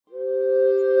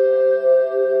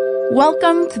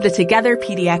Welcome to the Together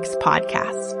PDX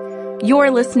podcast. You're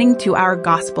listening to our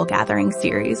Gospel Gathering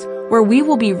series, where we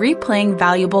will be replaying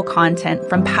valuable content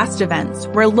from past events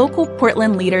where local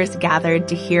Portland leaders gathered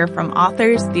to hear from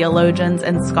authors, theologians,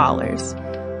 and scholars.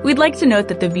 We'd like to note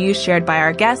that the views shared by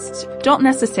our guests don't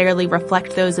necessarily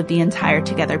reflect those of the entire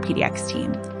Together PDX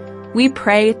team. We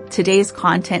pray today's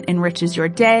content enriches your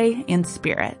day and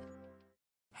spirit.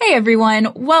 Hey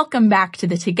everyone, welcome back to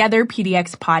the Together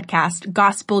PDX podcast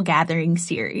Gospel Gathering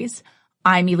series.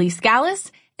 I'm Elise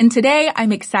Gallus, and today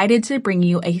I'm excited to bring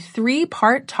you a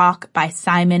 3-part talk by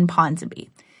Simon Ponsonby.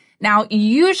 Now,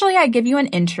 usually I give you an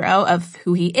intro of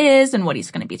who he is and what he's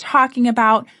going to be talking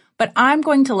about, but I'm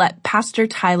going to let Pastor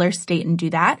Tyler Staton do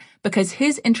that because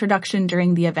his introduction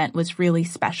during the event was really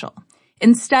special.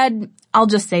 Instead, I'll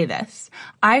just say this.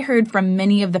 I heard from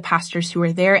many of the pastors who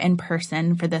were there in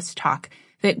person for this talk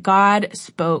that God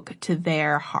spoke to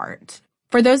their heart.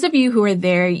 For those of you who are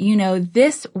there, you know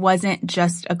this wasn't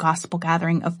just a gospel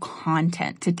gathering of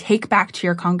content to take back to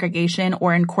your congregation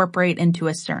or incorporate into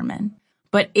a sermon,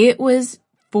 but it was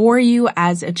for you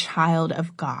as a child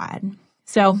of God.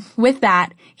 So with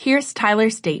that, here's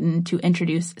Tyler Staton to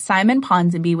introduce Simon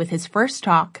Ponsonby with his first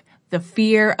talk, The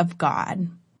Fear of God.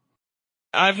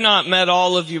 I've not met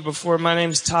all of you before. My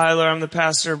name's Tyler. I'm the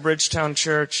pastor of Bridgetown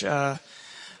Church.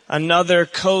 Another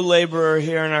co-laborer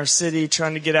here in our city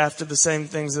trying to get after the same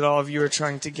things that all of you are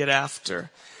trying to get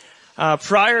after.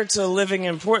 Prior to living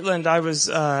in Portland,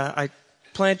 I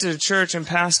planted a church and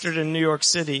pastored in New York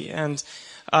City. And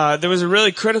there was a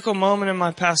really critical moment in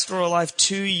my pastoral life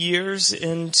 2 years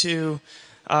into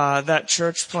that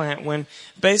church plant when,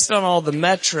 based on all the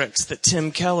metrics that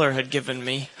Tim Keller had given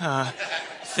me,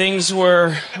 things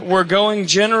were going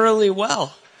generally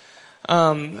well.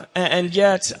 And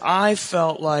yet I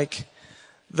felt like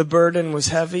the burden was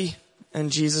heavy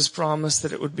and Jesus promised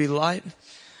that it would be light.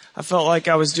 I felt like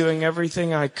I was doing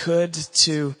everything I could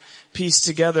to piece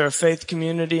together a faith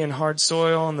community in hard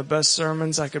soil and the best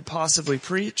sermons I could possibly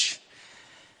preach.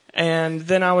 And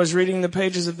then I was reading the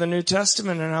pages of the New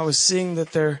Testament and I was seeing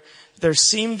that there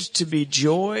seemed to be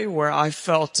joy where I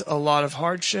felt a lot of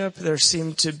hardship. There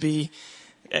seemed to be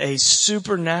a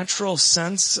supernatural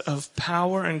sense of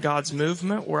power in God's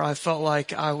movement where I felt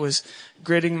like I was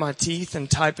gritting my teeth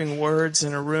and typing words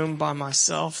in a room by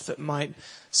myself that might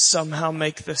somehow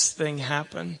make this thing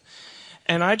happen.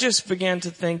 And I just began to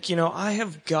think, I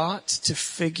have got to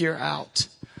figure out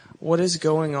what is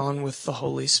going on with the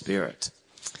Holy Spirit.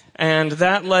 And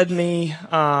that led me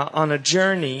on a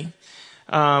journey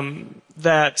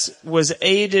that was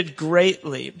aided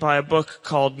greatly by a book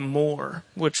called More,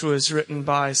 which was written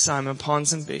by Simon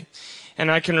Ponsonby.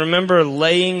 And I can remember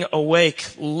laying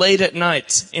awake late at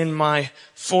night in my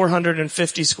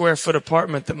 450 square foot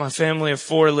apartment that my family of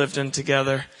 4 lived in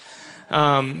together,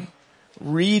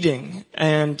 reading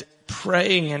and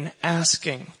praying and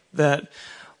asking that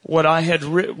what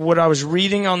I was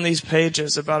reading on these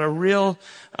pages about a real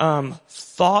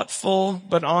thoughtful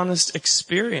but honest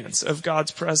experience of God's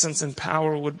presence and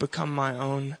power would become my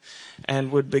own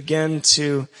and would begin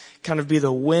to kind of be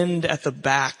the wind at the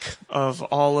back of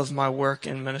all of my work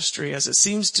in ministry, as it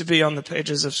seems to be on the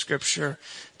pages of Scripture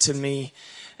to me.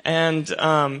 And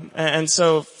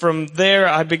so from there,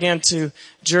 I began to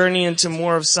journey into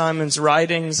more of Simon's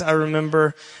writings. I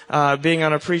remember being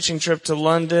on a preaching trip to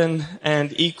London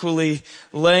and equally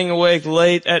laying awake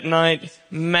late at night,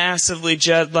 massively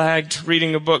jet-lagged,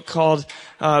 reading a book called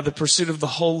The Pursuit of the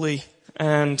Holy,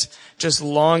 and just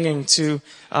longing to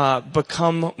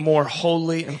become more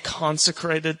holy and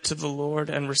consecrated to the Lord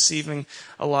and receiving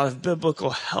a lot of biblical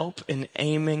help in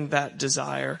aiming that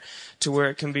desire to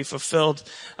where it can be fulfilled.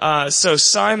 So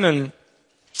Simon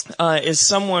is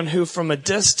someone who from a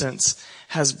distance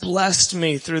has blessed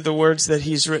me through the words that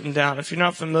he's written down. If you're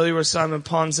not familiar with Simon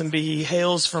Ponsonby, he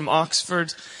hails from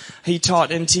Oxford. He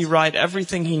taught N.T. Wright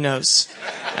everything he knows.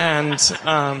 And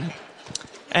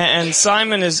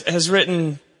Simon has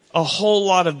written a whole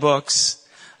lot of books,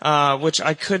 which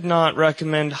I could not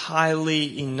recommend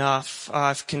highly enough.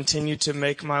 I've continued to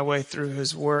make my way through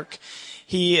his work.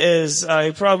 He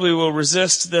probably will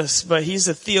resist this, but he's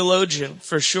a theologian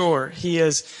for sure. He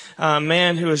is a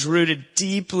man who is rooted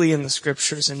deeply in the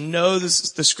Scriptures and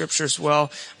knows the Scriptures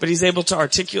well, but he's able to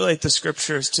articulate the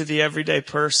Scriptures to the everyday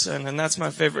person. And that's my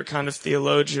favorite kind of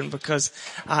theologian because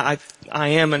I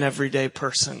am an everyday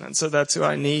person. And so that's who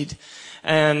I need.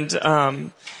 And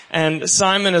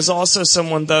Simon is also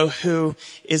someone, though, who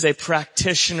is a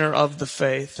practitioner of the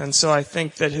faith. And so I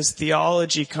think that his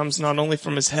theology comes not only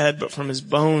from his head, but from his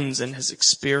bones and his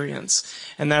experience.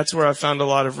 And that's where I found a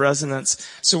lot of resonance.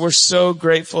 So we're so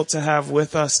grateful to have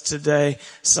with us today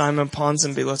Simon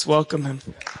Ponsonby. Let's welcome him.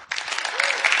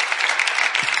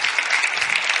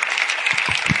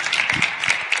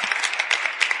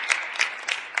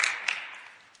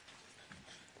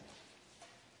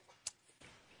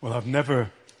 Well, I've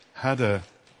never had an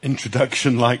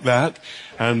introduction like that,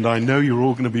 and I know you're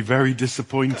all going to be very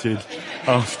disappointed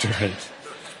after it.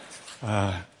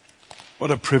 What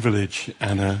a privilege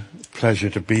and a pleasure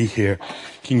to be here.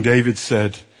 King David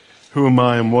said, "Who am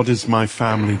I and what is my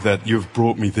family that you've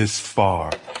brought me this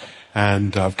far?"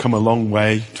 And I've come a long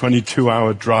way,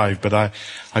 22-hour drive, but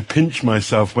I pinch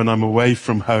myself when I'm away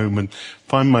from home and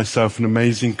find myself in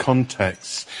amazing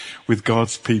contexts with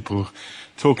God's people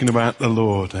talking about the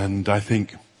Lord, and I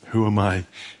think, who am I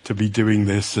to be doing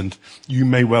this? And you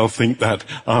may well think that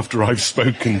after I've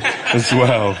spoken as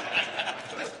well.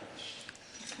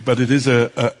 But it is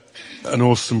an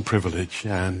awesome privilege,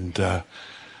 and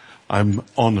I'm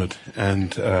honored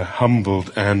and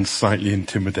humbled and slightly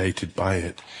intimidated by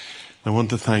it. I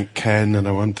want to thank Ken and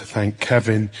I want to thank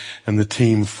Kevin and the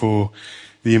team for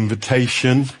the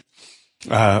invitation.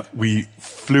 We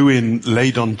flew in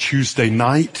late on Tuesday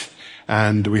night,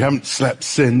 and we haven't slept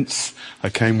since. I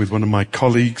came with one of my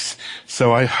colleagues,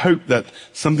 so I hope that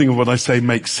something of what I say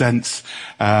makes sense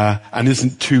and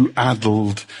isn't too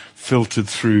addled, filtered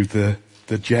through the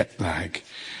jet lag.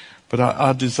 But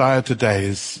our desire today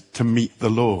is to meet the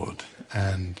Lord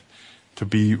and to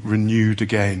be renewed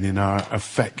again in our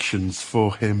affections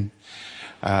for him,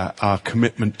 our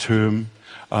commitment to him,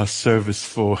 our service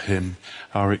for him,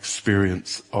 our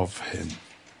experience of him.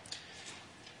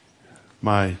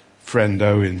 My friend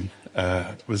Owen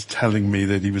was telling me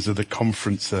that he was at a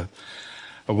conference a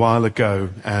while ago,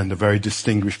 and a very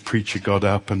distinguished preacher got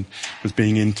up and was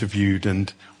being interviewed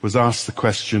and was asked the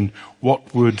question,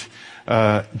 what would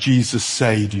Jesus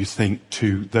say, do you think,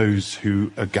 to those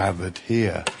who are gathered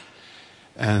here?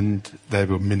 And there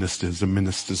were ministers, a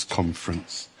ministers'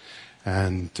 conference.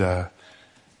 And the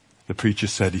preacher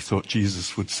said he thought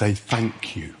Jesus would say,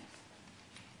 thank you.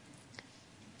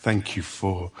 Thank you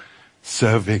for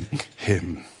serving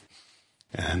him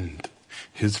and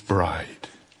his bride.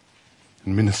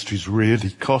 And ministry's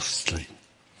really costly.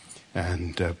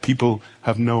 And people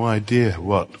have no idea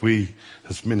what we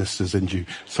as ministers and you.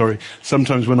 Sorry,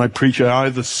 sometimes when I preach I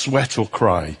either sweat or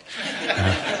cry.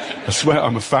 I swear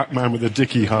I'm a fat man with a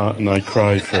dicky heart and I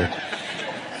cry for.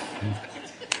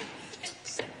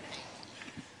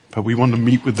 But we want to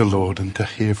meet with the Lord and to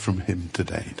hear from him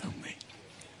today, don't we?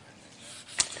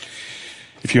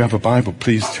 If you have a Bible,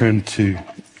 please turn to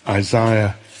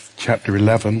Isaiah chapter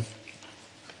 11.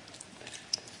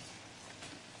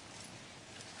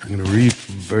 I'm going to read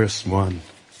from verse 1.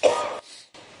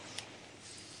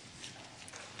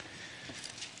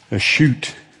 A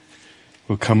shoot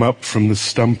will come up from the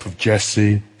stump of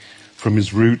Jesse. From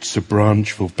his roots a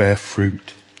branch will bear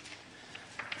fruit.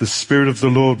 The Spirit of the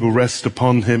Lord will rest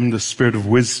upon him, the Spirit of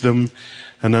wisdom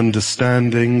and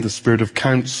understanding, the Spirit of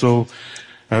counsel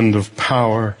and of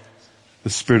power, the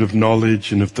Spirit of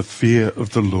knowledge and of the fear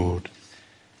of the Lord.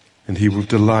 And he will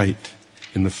delight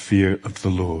in the fear of the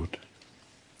Lord.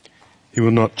 He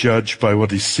will not judge by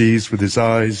what he sees with his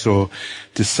eyes or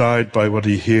decide by what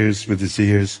he hears with his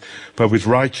ears, but with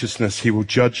righteousness he will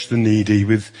judge the needy.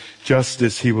 With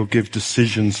justice he will give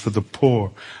decisions for the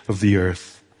poor of the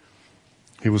earth.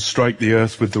 He will strike the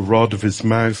earth with the rod of his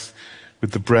mouth.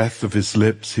 With the breath of his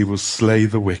lips he will slay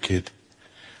the wicked.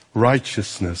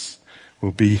 Righteousness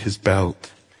will be his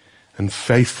belt, and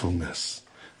faithfulness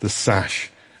the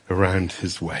sash around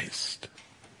his waist.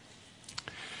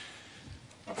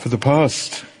 For the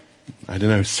past,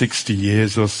 60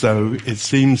 years or so, it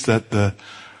seems that the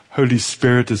Holy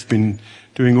Spirit has been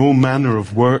doing all manner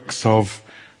of works of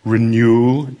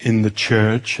renewal in the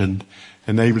church and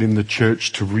enabling the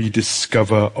church to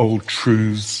rediscover old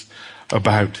truths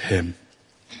about him.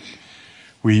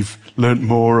 We've learnt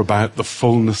more about the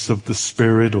fullness of the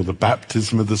Spirit or the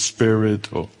baptism of the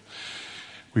Spirit, or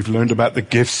we've learned about the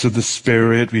gifts of the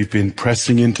Spirit. We've been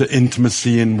pressing into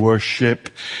intimacy in worship,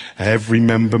 every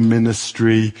member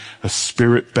ministry, a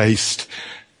Spirit-based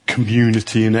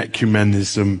community and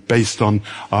ecumenism based on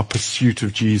our pursuit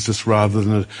of Jesus rather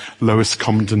than a lowest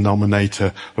common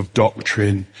denominator of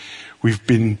doctrine. We've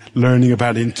been learning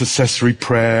about intercessory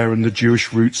prayer and the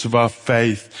Jewish roots of our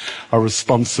faith, our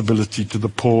responsibility to the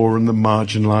poor and the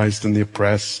marginalized and the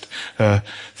oppressed,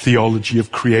 theology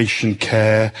of creation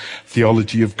care,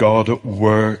 theology of God at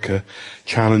work, a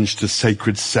challenge to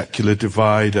sacred secular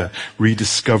divide, a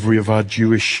rediscovery of our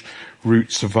Jewish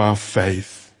roots of our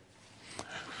faith.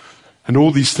 And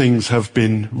all these things have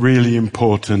been really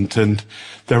important, and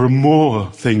there are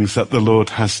more things that the Lord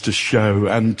has to show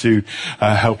and to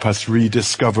help us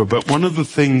rediscover. But one of the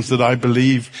things that I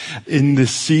believe in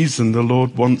this season the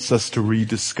Lord wants us to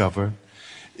rediscover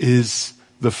is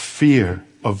the fear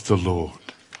of the Lord.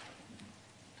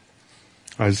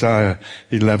 Isaiah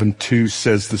 11:2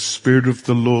 says, "The Spirit of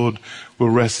the Lord will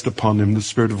rest upon him, the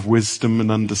Spirit of wisdom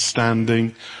and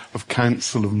understanding, of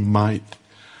counsel and might,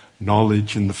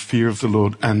 knowledge and the fear of the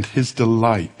Lord, and his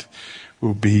delight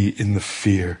will be in the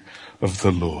fear of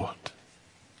the Lord."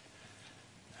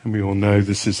 And we all know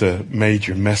this is a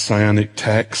major messianic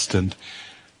text and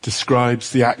describes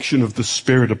the action of the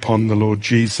Spirit upon the Lord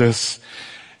Jesus.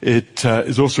 It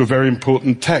is also a very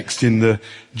important text in the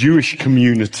Jewish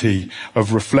community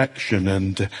of reflection,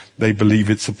 and they believe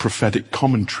it's a prophetic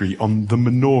commentary on the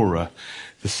menorah,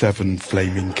 the 7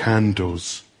 flaming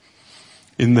candles.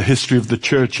 In the history of the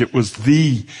church, it was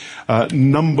the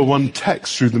number one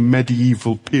text through the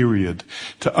medieval period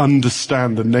to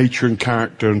understand the nature and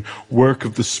character and work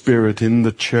of the Spirit in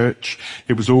the church.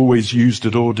 It was always used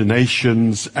at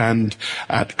ordinations and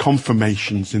at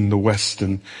confirmations in the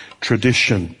Western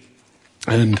tradition.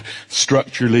 And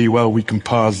structurally, well, we can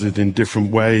parse it in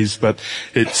different ways, but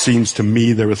it seems to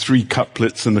me there are 3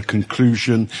 couplets and a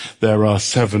conclusion. There are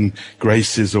 7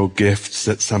 graces or gifts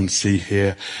that some see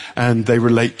here, and they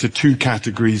relate to 2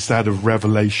 categories, that of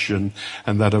revelation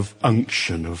and that of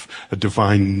unction, of a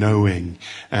divine knowing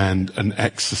and an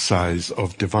exercise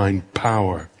of divine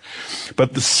power.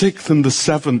 But the 6th and the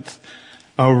 7th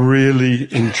are really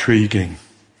intriguing,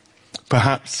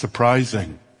 perhaps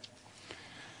surprising.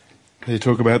 They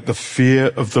talk about the fear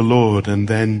of the Lord, and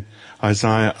then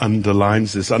Isaiah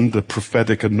underlines this, under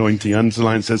prophetic anointing,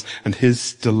 underlines this, and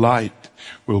his delight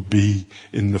will be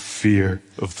in the fear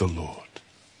of the Lord.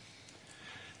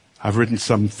 I've written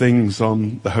some things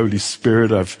on the Holy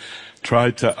Spirit. I've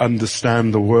tried to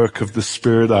understand the work of the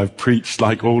Spirit. I've preached,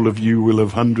 like all of you will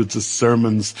have, hundreds of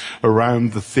sermons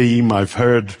around the theme. I've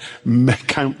heard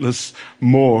countless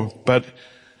more. But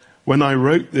when I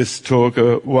wrote this talk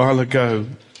a while ago,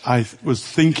 I was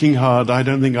thinking hard. I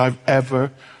don't think I've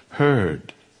ever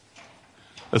heard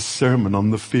a sermon on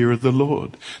the fear of the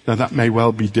Lord. Now that may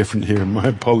well be different here, and my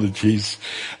apologies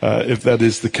if that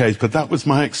is the case, but that was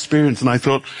my experience. And I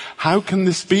thought, how can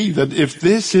this be that if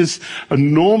this is a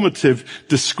normative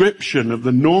description of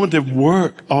the normative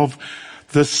work of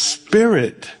the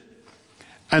Spirit,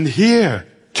 and here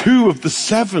 2 of the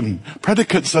 7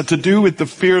 predicates are to do with the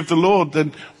fear of the Lord,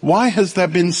 then why has there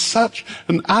been such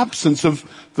an absence of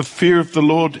the fear of the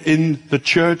Lord in the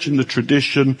church, in the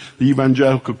tradition, the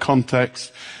evangelical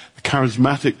context, the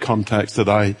charismatic context that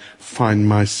I find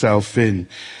myself in?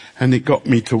 And it got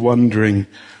me to wondering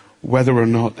whether or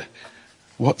not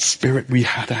what Spirit we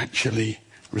had actually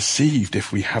received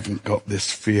if we haven't got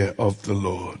this fear of the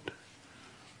Lord.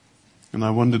 And I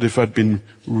wondered if I'd been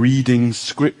reading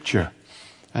Scripture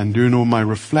and doing all my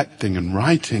reflecting and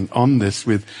writing on this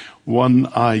with one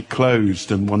eye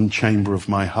closed and one chamber of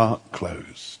my heart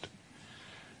closed.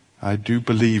 I do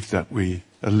believe that we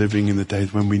are living in the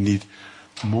days when we need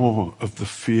more of the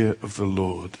fear of the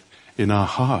Lord in our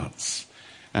hearts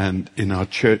and in our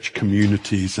church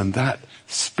communities, and that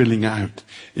spilling out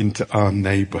into our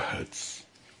neighborhoods.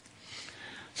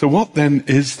 So what then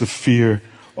is the fear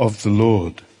of the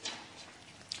Lord?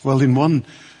 Well, in one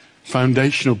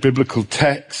foundational biblical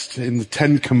text in the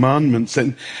 10 Commandments,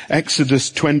 in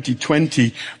Exodus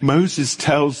 20:20, Moses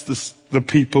tells the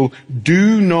people,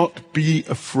 do not be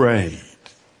afraid.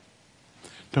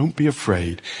 Don't be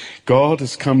afraid. God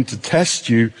has come to test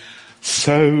you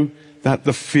so that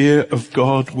the fear of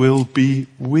God will be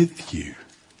with you.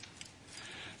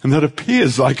 And that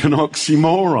appears like an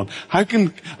oxymoron. How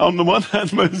can, on the one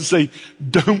hand, Moses say,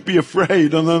 don't be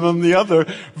afraid, and then on the other,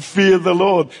 fear the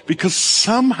Lord? Because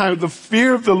somehow the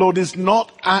fear of the Lord is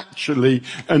not actually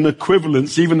an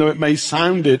equivalence, even though it may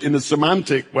sound it in a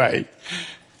semantic way,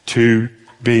 to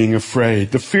being afraid.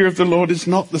 The fear of the Lord is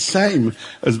not the same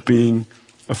as being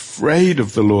afraid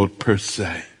of the Lord per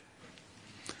se.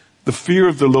 The fear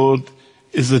of the Lord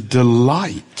is a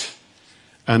delight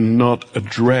and not a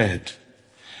dread.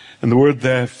 And the word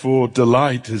there for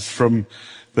delight is from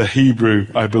the Hebrew.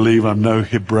 I believe I'm no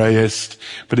Hebraist,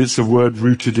 but it's a word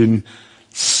rooted in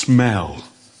smell.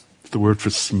 The word for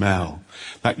smell.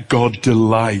 That God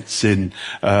delights in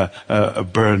a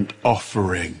burnt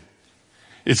offering.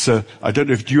 I don't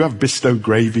know do you have Bisto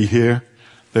gravy here?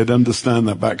 They'd understand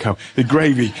that back home. The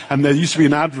gravy, and there used to be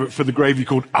an advert for the gravy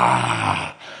called,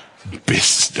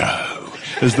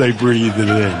 Bisto, as they breathe it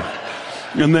in.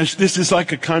 And this is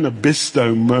like a kind of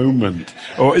Bisto moment.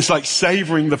 Or it's like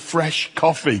savoring the fresh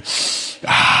coffee.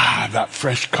 That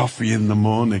fresh coffee in the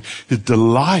morning. The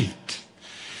delight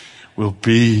will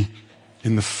be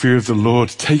in the fear of the Lord.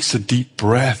 Takes a deep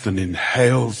breath and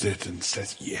inhales it and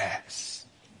says, yes.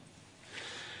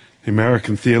 The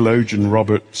American theologian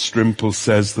Robert Strimple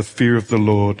says the fear of the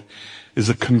Lord is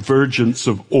a convergence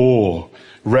of awe,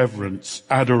 reverence,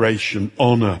 adoration,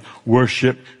 honor,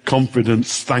 worship,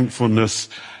 confidence, thankfulness,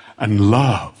 and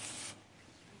love.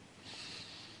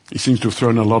 He seems to have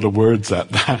thrown a lot of words at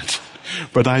that.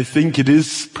 But I think it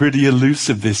is pretty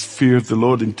elusive, this fear of the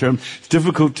Lord it's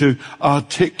difficult to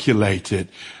articulate it,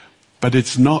 but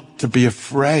it's not to be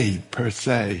afraid per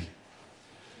se.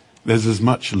 There's as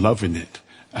much love in it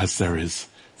as there is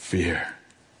fear.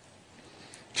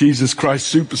 Jesus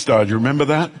Christ Superstar, do you remember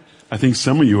that? I think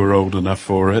some of you are old enough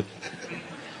for it.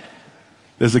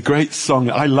 There's a great song,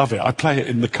 I love it, I play it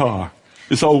in the car.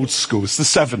 It's old school, it's the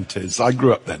 70s, I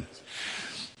grew up then.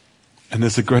 And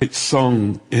there's a great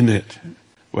song in it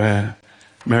where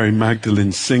Mary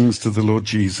Magdalene sings to the Lord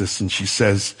Jesus and she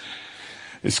says,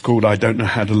 it's called I Don't Know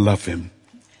How to Love Him.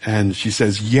 And she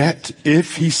says, yet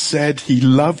if he said he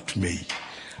loved me,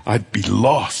 I'd be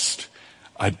lost,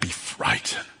 I'd be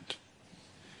frightened.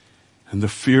 And the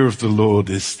fear of the Lord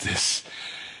is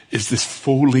this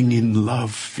falling in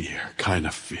love fear, kind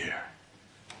of fear.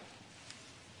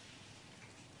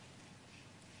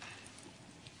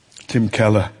 Tim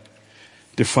Keller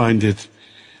defined it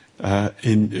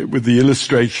with the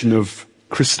illustration of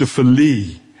Christopher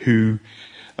Lee, who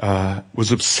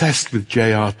was obsessed with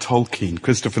J.R. Tolkien.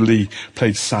 Christopher Lee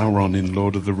played Sauron in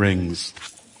Lord of the Rings.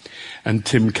 And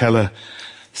Tim Keller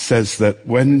says that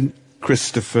when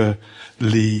Christopher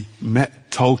Lee met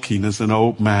Tolkien as an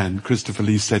old man, Christopher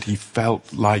Lee said he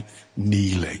felt like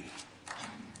kneeling.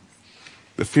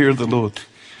 The fear of the Lord,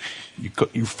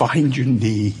 you find your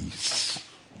knees.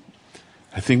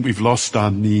 I think we've lost our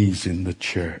knees in the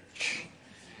church.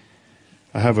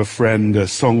 I have a friend, a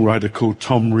songwriter called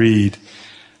Tom Reed,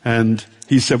 and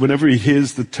he said whenever he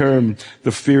hears the term,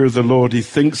 the fear of the Lord, he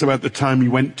thinks about the time he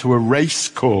went to a race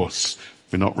course.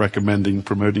 We're not recommending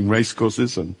promoting race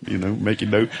courses and,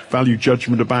 making no value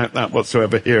judgment about that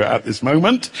whatsoever here at this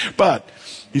moment. But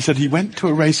he said he went to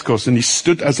a race course and he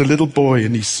stood as a little boy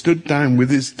and he stood down with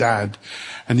his dad.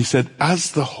 And he said,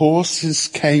 as the horses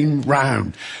came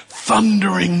round,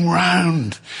 thundering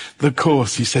round the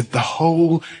course, he said the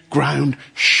whole ground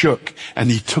shook and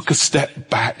he took a step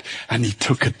back and he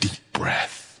took a deep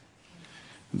breath.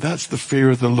 That's the fear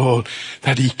of the Lord,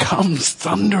 that he comes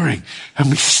thundering and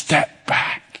we step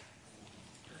back.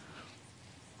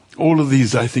 All of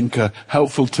these, I think, are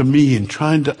helpful to me in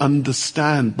trying to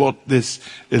understand what this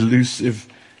elusive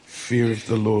fear of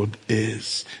the Lord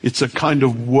is. It's a kind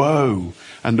of woe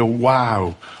and a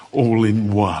wow all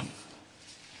in one.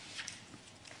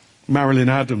 Marilyn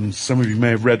Adams, some of you may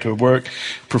have read her work,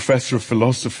 professor of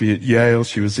philosophy at Yale.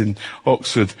 She was in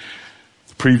Oxford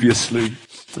previously.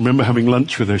 I remember having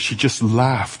lunch with her. She just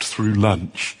laughed through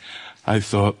lunch. I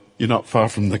thought, you're not far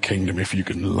from the kingdom if you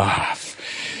can laugh.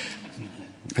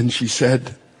 And she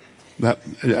said that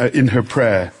in her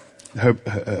prayer,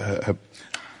 her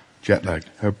jet lag,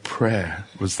 her prayer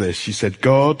was this. She said,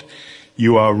 God,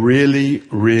 you are really,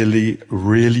 really,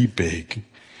 really big.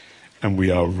 And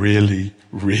we are really,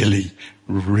 really,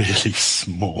 really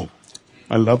small.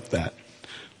 I love that.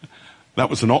 That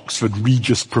was an Oxford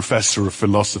Regis professor of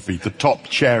philosophy, the top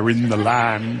chair in the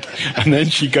land. And then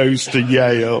she goes to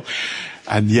Yale.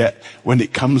 And yet, when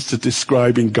it comes to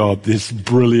describing God, this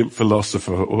brilliant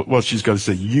philosopher, what she's going to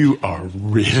say, you are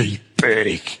really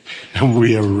big and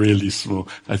we are really small.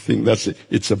 I think that's it.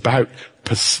 It's about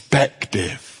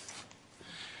perspective.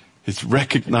 It's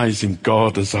recognizing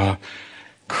God as our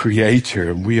creator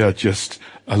and we are just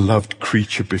a loved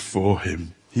creature before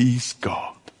him. He's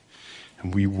God.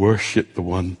 And we worship the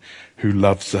one who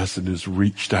loves us and has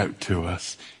reached out to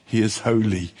us. He is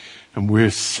holy and we're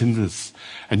sinners.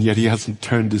 And yet he hasn't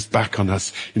turned his back on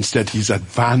us. Instead, he's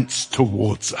advanced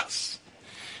towards us.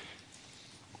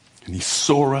 And he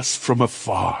saw us from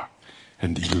afar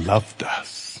and he loved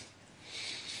us.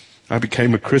 I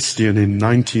became a Christian in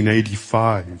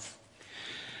 1985.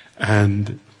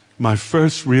 And my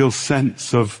first real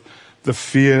sense of the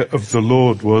fear of the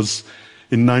Lord was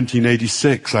in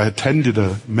 1986. I attended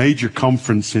a major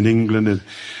conference in England,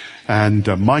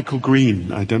 and Michael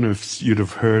Green, I don't know if you'd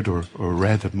have heard or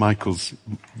read of Michael's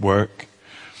work.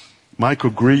 Michael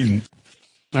Green,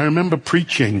 I remember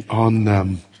preaching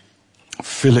on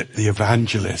Philip the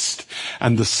evangelist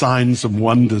and the signs and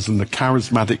wonders and the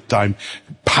charismatic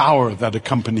power that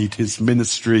accompanied his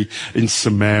ministry in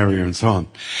Samaria and so on.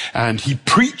 And he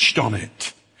preached on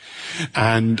it.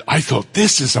 And I thought,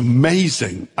 this is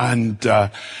amazing. And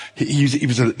he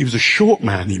was a short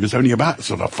man. He was only about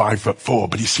sort of 5'4",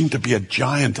 but he seemed to be a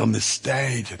giant on this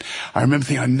stage. And I remember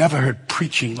thinking, I never heard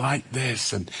preaching like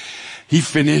this. And he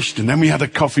finished, and then we had a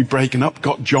coffee break, and up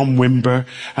got John Wimber.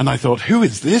 And I thought, who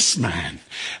is this man?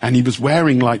 And he was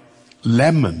wearing like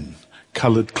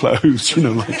lemon-coloured clothes,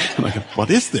 and I go, what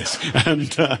is this?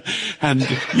 And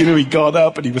he got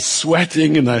up and he was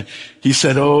sweating, and he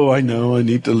said, oh, I know, I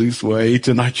need to lose weight.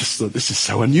 And I just thought, this is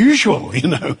so unusual,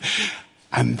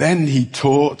 And then he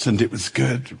taught, and it was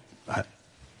good.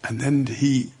 And then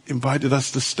he invited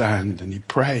us to stand, and he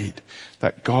prayed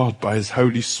that God, by his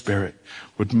Holy Spirit,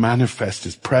 would manifest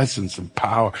his presence and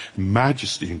power and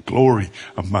majesty and glory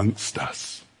amongst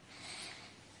us.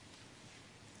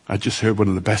 I just heard one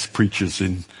of the best preachers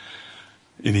in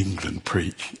England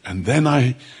preach. And then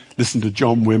I listened to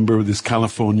John Wimber with his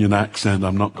Californian accent.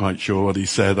 I'm not quite sure what he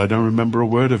said. I don't remember a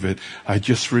word of it. I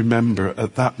just remember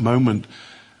at that moment,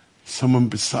 someone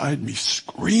beside me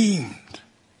screamed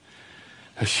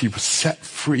as she was set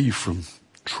free from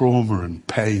trauma and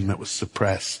pain that was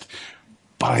suppressed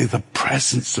by the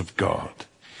presence of God.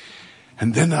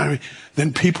 And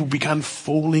then people began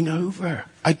falling over.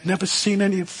 I'd never seen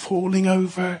any falling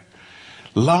over,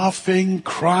 laughing,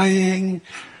 crying,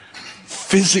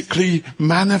 physically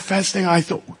manifesting. I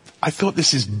thought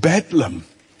this is bedlam.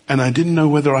 And I didn't know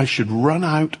whether I should run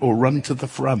out or run to the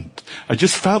front. I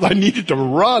just felt I needed to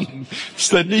run.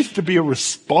 So there needs to be a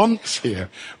response here.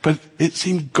 But it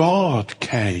seemed God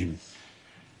came.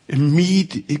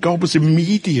 God was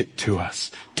immediate to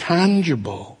us,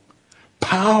 tangible,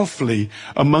 powerfully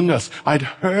among us. I'd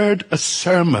heard a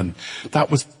sermon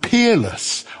that was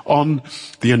peerless on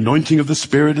the anointing of the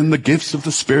Spirit and the gifts of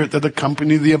the Spirit that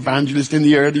accompany the evangelist in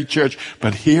the early church.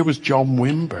 But here was John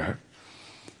Wimber,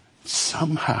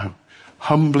 somehow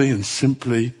humbly and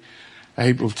simply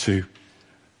able to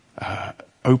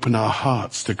open our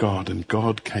hearts to God, and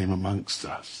God came amongst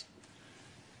us.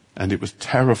 And it was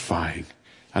terrifying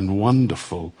and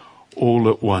wonderful all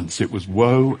at once. It was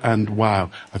woe and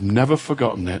wow. I've never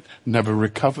forgotten it, never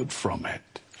recovered from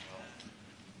it.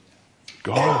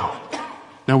 God.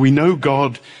 Now we know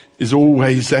God is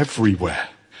always everywhere,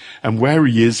 and where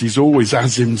he is, he's always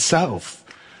as himself.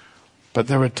 But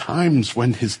there are times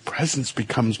when his presence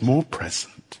becomes more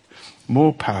present,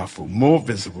 more powerful, more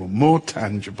visible, more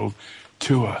tangible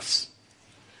to us.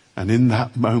 And in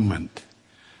that moment,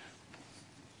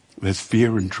 there's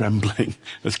fear and trembling,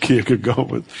 as Kierkegaard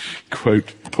would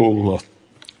quote Paul.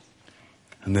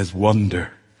 And there's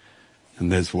wonder,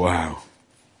 and there's wow.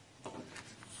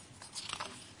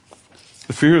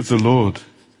 The fear of the Lord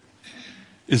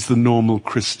is the normal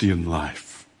Christian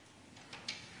life,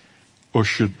 or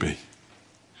should be.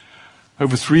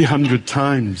 Over 300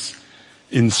 times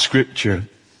in Scripture,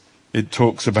 it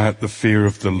talks about the fear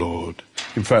of the Lord.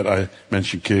 In fact, I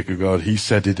mentioned Kierkegaard. He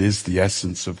said it is the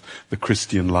essence of the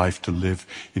Christian life to live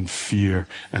in fear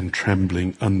and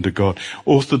trembling under God.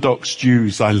 Orthodox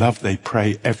Jews, I love, they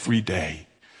pray every day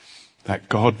that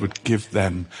God would give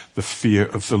them the fear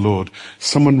of the Lord.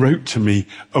 Someone wrote to me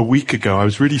a week ago. I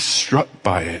was really struck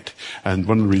by it. And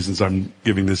one of the reasons I'm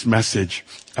giving this message,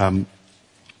 I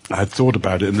had thought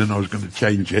about it and then I was going to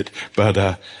change it.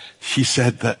 But she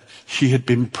said that she had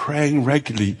been praying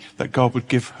regularly that God would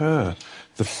give her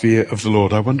the fear of the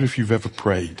Lord. I wonder if you've ever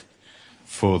prayed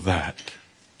for that.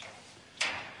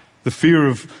 The fear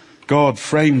of God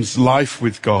frames life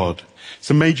with God. It's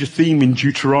a major theme in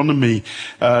Deuteronomy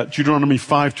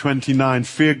 5:29.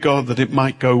 Fear God that it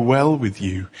might go well with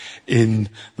you in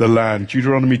the land.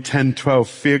 Deuteronomy 10:12.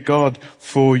 Fear God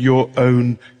for your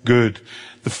own good.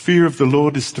 The fear of the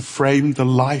Lord is to frame the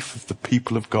life of the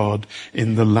people of God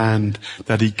in the land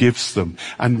that he gives them.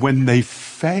 And when they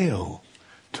fail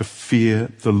to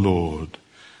fear the Lord,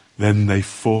 then they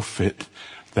forfeit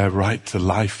their right to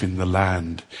life in the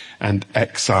land, and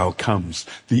exile comes.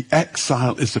 The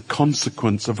exile is a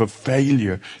consequence of a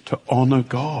failure to honor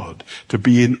God, to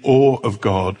be in awe of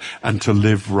God, and to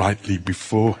live rightly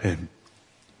before him.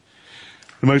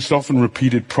 The most often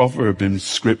repeated proverb in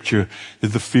Scripture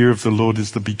is the fear of the Lord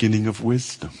is the beginning of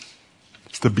wisdom.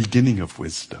 It's the beginning of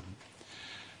wisdom.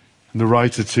 And the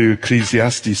writer to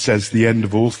Ecclesiastes says the end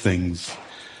of all things,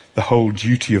 the whole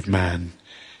duty of man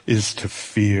is to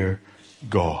fear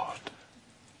God.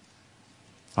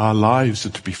 Our lives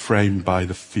are to be framed by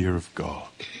the fear of God.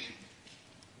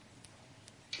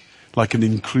 Like an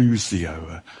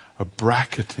inclusio, a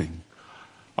bracketing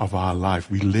of our life.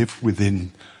 We live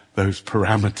within those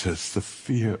parameters, the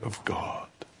fear of God,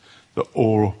 the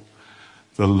awe,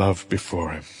 the love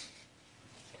before him.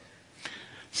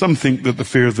 Some think that the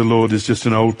fear of the Lord is just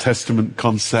an Old Testament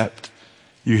concept.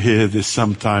 You hear this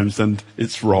sometimes and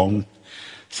it's wrong.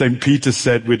 St. Peter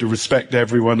said we're to respect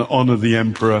everyone, honor the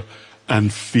emperor,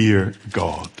 and fear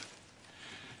God.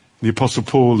 The Apostle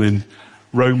Paul in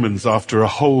Romans, after a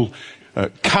whole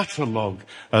catalogue,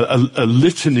 a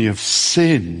litany of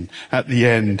sin, at the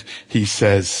end he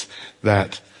says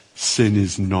that sin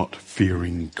is not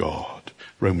fearing God.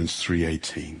 Romans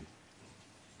 3:18.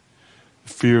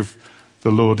 The fear of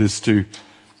the Lord is to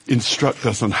instruct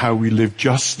us on how we live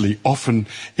justly. Often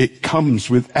it comes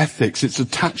with ethics. It's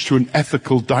attached to an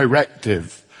ethical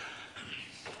directive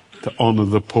to honor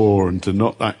the poor and to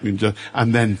not act injustice,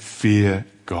 and then fear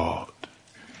God.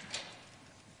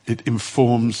 It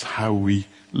informs how we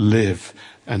live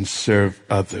and serve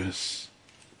others.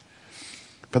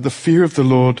 But the fear of the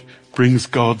Lord brings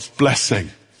God's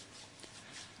blessing.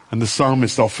 And the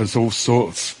psalmist offers all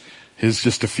sorts. Here's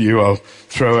just a few I'll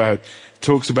throw out.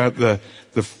 Talks about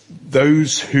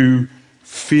those who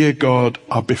fear God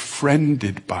are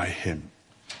befriended by him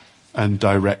and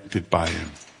directed by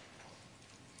him.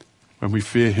 When we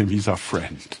fear him, he's our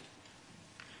friend.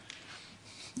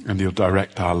 And he'll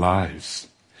direct our lives.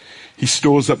 He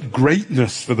stores up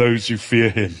greatness for those who fear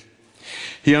him.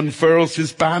 He unfurls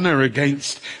his banner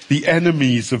against the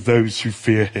enemies of those who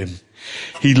fear him.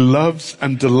 He loves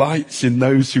and delights in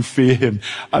those who fear him.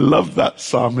 I love that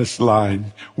psalmist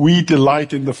line. We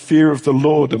delight in the fear of the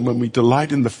Lord, and when we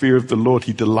delight in the fear of the Lord,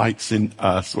 he delights in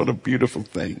us. What a beautiful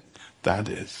thing that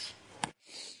is.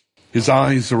 His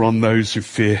eyes are on those who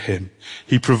fear him.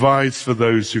 He provides for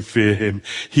those who fear him.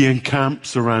 He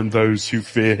encamps around those who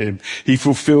fear him. He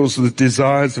fulfills the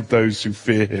desires of those who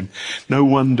fear him. No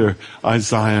wonder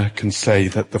Isaiah can say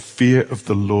that the fear of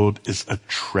the Lord is a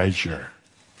treasure.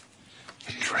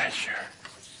 A treasure.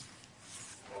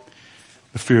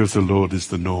 The fear of the Lord is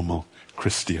the normal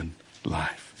Christian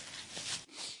life.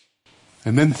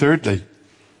 And then thirdly,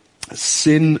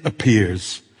 sin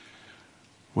appears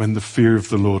when the fear of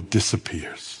the Lord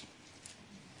disappears.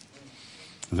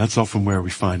 And that's often where we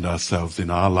find ourselves in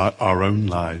our own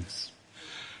lives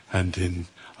and in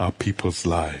our people's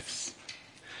lives.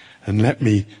 And let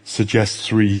me suggest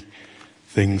three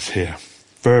things here.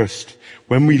 First,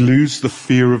 when we lose the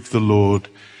fear of the Lord,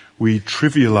 we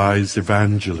trivialize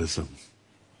evangelism.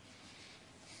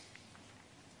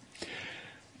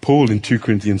 Paul in 2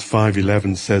 Corinthians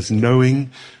 5:11 says,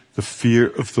 knowing the fear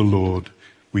of the Lord,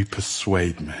 we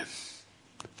persuade men.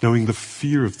 Knowing the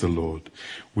fear of the Lord,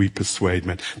 we persuade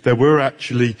men. There were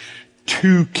actually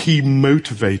two key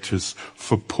motivators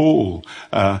for Paul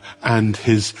and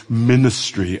his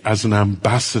ministry as an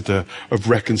ambassador of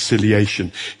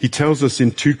reconciliation. He tells us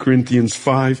in 2 Corinthians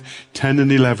 5:10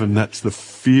 and 11, that's the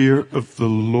fear of the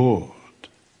Lord.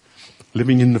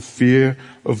 Living in the fear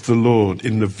of the Lord,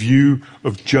 in the view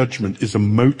of judgment, is a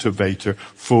motivator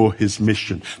for his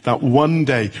mission. That one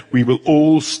day we will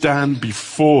all stand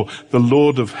before the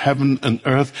Lord of heaven and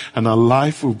earth, and our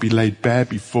life will be laid bare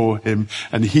before him.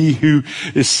 And he who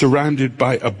is surrounded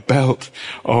by a belt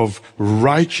of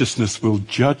righteousness will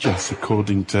judge us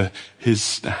according to his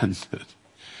standard.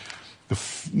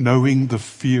 Knowing the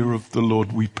fear of the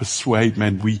Lord, we persuade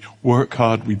men. We work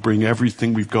hard. We bring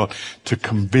everything we've got to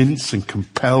convince and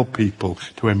compel people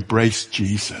to embrace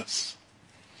Jesus.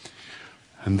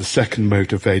 And the second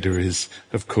motivator is,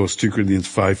 of course, 2 Corinthians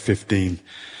 5:15,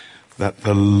 that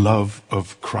the love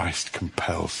of Christ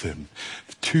compels him.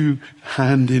 The two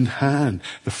hand in hand,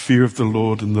 the fear of the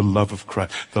Lord and the love of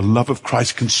Christ. The love of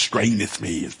Christ constraineth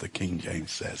me, as the King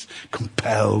James says,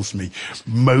 compels me,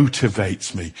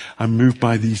 motivates me. I'm moved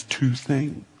by these two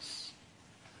things.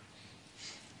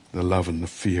 The love and the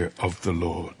fear of the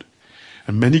Lord.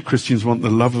 And many Christians want the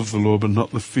love of the Lord, but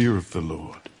not the fear of the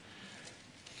Lord.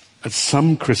 And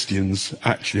some Christians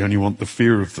actually only want the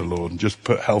fear of the Lord and just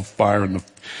put hellfire in the,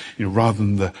 rather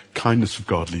than the kindness of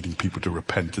God leading people to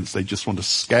repentance, they just want to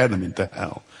scare them into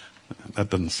hell. That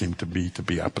doesn't seem to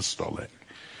be apostolic.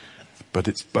 But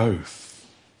it's both.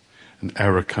 And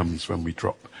error comes when we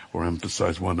drop or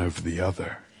emphasize one over the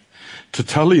other.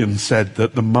 Tertullian said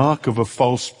that the mark of a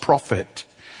false prophet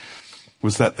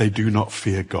was that they do not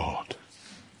fear God.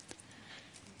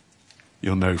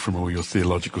 You'll know from all your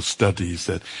theological studies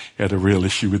that he had a real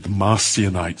issue with the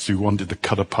Marcionites who wanted to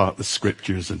cut apart the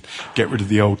scriptures and get rid of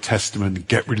the Old Testament and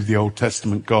get rid of the Old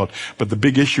Testament God. But the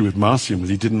big issue with Marcion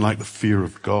was he didn't like the fear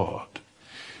of God.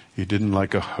 He didn't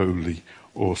like a holy,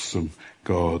 awesome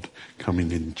God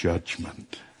coming in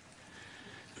judgment.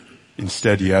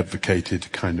 Instead, he advocated a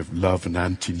kind of love and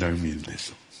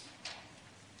antinomianism.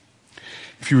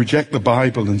 If you reject the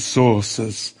Bible and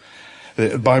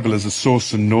the Bible as a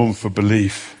source and norm for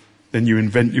belief, then you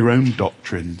invent your own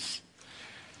doctrines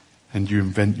and you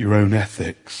invent your own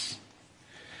ethics.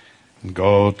 And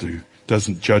God, who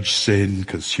doesn't judge sin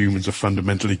because humans are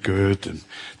fundamentally good and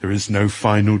there is no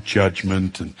final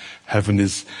judgment and heaven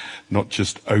is not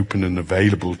just open and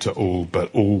available to all,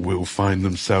 but all will find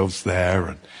themselves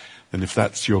there. And if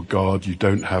that's your God,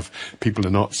 people are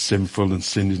not sinful and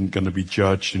sin isn't going to be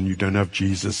judged, and you don't have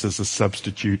Jesus as a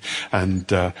substitute and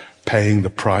paying the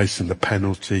price and the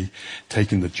penalty,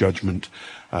 taking the judgment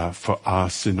for our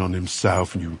sin on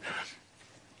himself, and you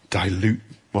dilute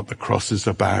what the cross is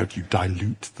about. You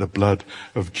dilute the blood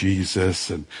of Jesus,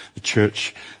 and the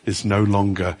church is no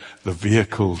longer the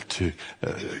vehicle to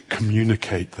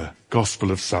communicate the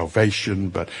gospel of salvation,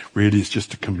 but really it's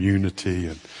just a community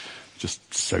and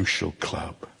just social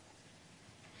club.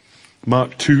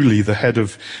 Mark Tooley, the head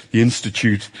of the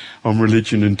Institute on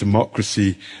Religion and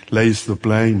Democracy, lays the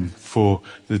blame for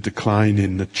the decline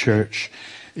in the church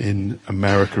in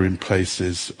America in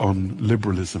places on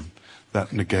liberalism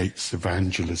that negates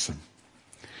evangelism.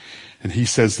 And he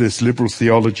says this: liberal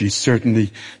theology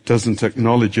certainly doesn't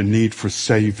acknowledge a need for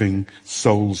saving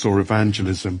souls or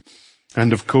evangelism.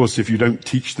 And of course, if you don't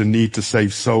teach the need to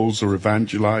save souls or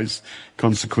evangelize,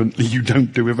 consequently you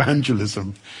don't do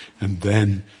evangelism. And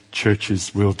then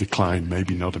churches will decline,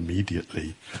 maybe not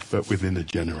immediately, but within a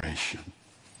generation.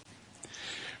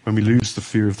 When we lose the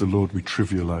fear of the Lord, we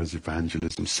trivialize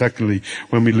evangelism. Secondly,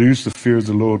 when we lose the fear of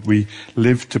the Lord, we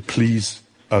live to please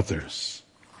others.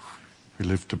 We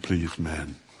live to please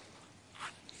men.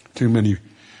 Too many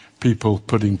people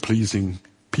putting pleasing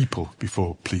people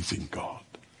before pleasing God.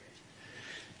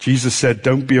 Jesus said,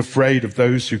 don't be afraid of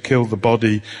those who kill the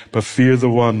body, but fear the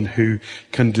one who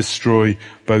can destroy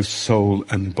both soul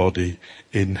and body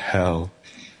in hell.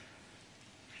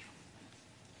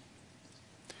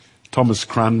 Thomas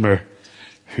Cranmer,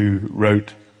 who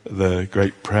wrote the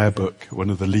great prayer book,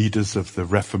 one of the leaders of the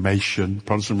Reformation,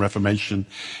 Protestant Reformation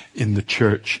in the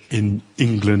church in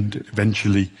England,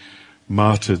 eventually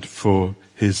martyred for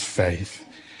his faith.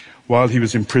 While he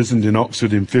was imprisoned in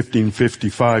Oxford in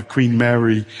 1555, Queen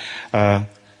Mary and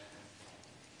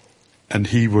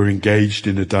he were engaged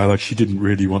in a dialogue. She didn't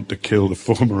really want to kill the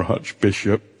former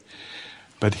archbishop,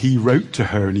 but he wrote to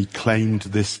her and he claimed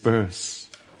this verse.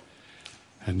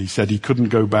 And he said he couldn't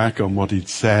go back on what he'd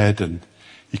said, and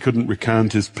he couldn't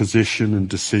recant his position and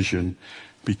decision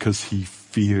because he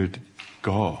feared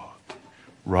God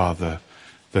rather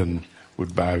than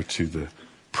would bow to the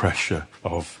pressure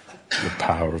of the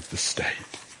power of the state.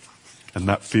 And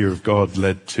that fear of God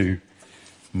led to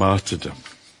martyrdom.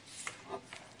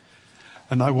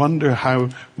 And I wonder how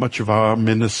much of our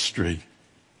ministry,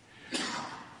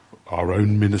 our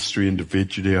own ministry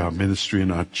individually, our ministry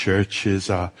in our churches,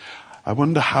 I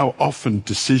wonder how often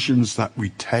decisions that we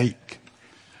take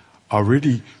are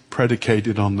really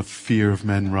predicated on the fear of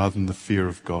men rather than the fear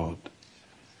of God.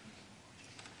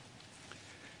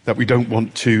 That we don't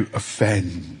want to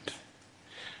offend,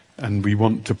 and we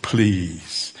want to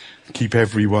please, keep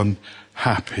everyone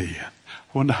happy. I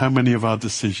wonder how many of our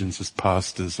decisions as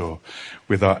pastors or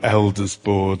with our elders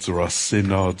boards or our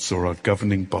synods or our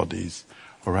governing bodies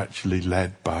are actually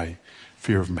led by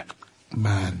fear of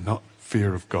man, not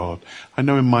fear of God. I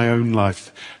know in my own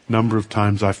life, a number of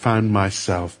times I found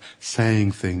myself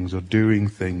saying things or doing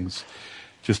things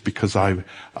just because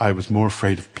I was more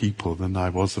afraid of people than I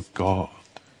was of God.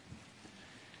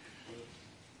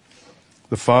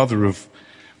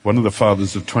 One of the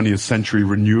fathers of 20th century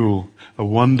renewal, a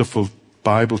wonderful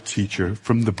Bible teacher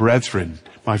from the Brethren.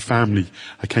 My family,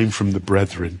 I came from the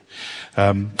Brethren.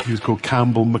 He was called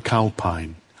Campbell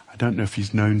McAlpine. I don't know if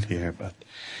he's known here, but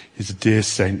he's a dear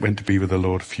saint, went to be with the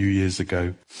Lord a few years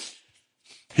ago.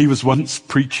 He was once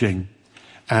preaching,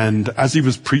 and as he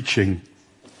was preaching,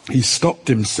 he stopped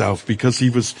himself because he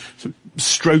was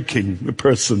stroking the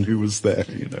person who was there,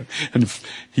 And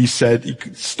he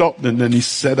stopped and then he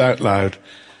said out loud,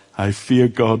 I fear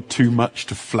God too much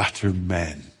to flatter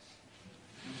men.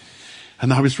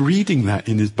 And I was reading that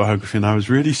in his biography and I was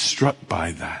really struck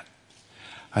by that.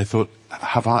 I thought,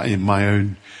 have I in my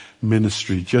own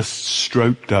ministry just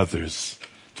stroked others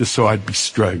just so I'd be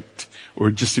stroked,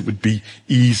 or just it would be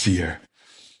easier?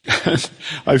 And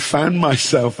I found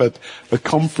myself at a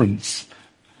conference,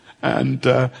 and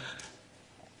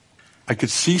I could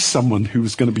see someone who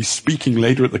was going to be speaking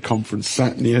later at the conference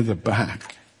sat near the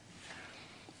back.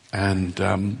 And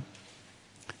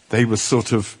they were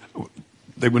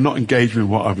they were not engaged with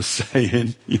what I was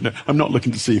saying. I'm not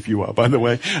looking to see if you are, by the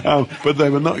way. But they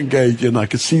were not engaged, and I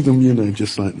could see them,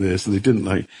 just like this, and they didn't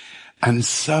like. And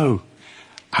so,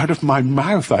 out of my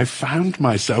mouth, I found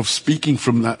myself speaking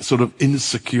from that sort of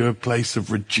insecure place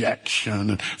of rejection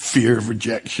and fear of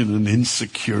rejection and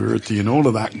insecurity and all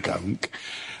of that gunk.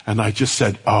 And I just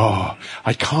said,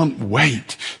 I can't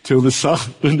wait till this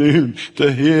afternoon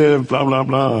to hear blah, blah,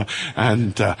 blah.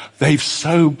 And they've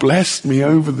so blessed me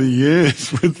over the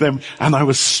years with them. And I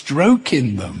was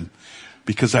stroking them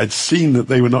because I'd seen that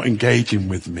they were not engaging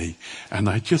with me. And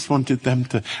I just wanted them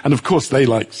to, and of course they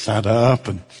sat up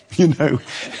and,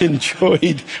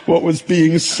 enjoyed what was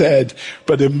being said.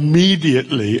 But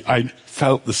immediately I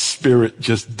felt the Spirit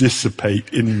just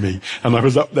dissipate in me. And I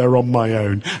was up there on my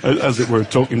own, as it were,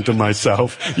 talking to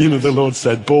myself. The Lord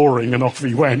said, boring, and off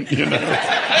he went,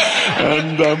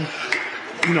 And,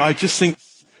 I just think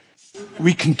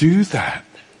we can do that.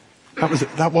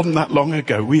 That wasn't that long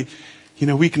ago. We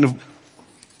can have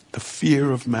the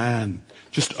fear of man,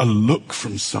 just a look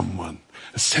from someone,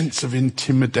 a sense of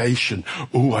intimidation.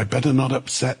 Oh, I better not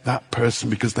upset that person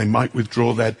because they might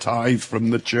withdraw their tithe from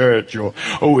the church. Or,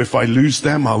 if I lose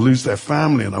them, I'll lose their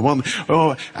family.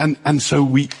 And so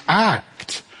we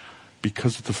act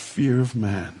because of the fear of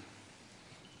man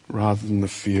rather than the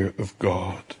fear of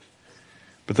God.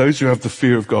 But those who have the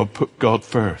fear of God put God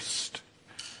first.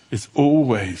 It's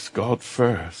always God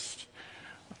first.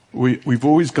 We've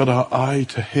always got our eye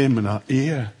to him and our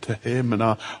ear to him and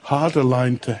our heart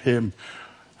aligned to him.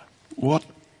 What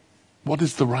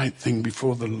is the right thing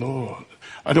before the Lord?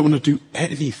 I don't want to do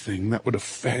anything that would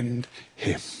offend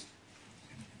him.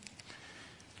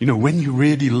 When you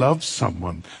really love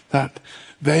someone, that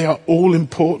they are all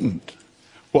important.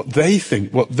 What they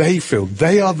think, what they feel,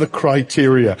 they are the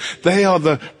criteria. They are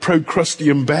the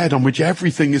Procrustean bed on which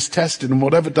everything is tested, and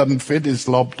whatever doesn't fit is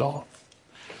lobbed off.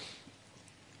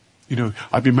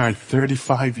 I've been married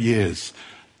 35 years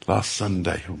last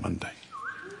Sunday or Monday.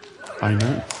 I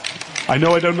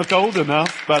know I don't look old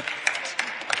enough,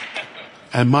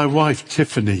 and my wife,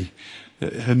 Tiffany,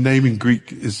 her name in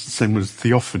Greek is the same as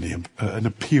theophany, an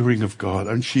appearing of God.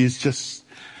 And she is just,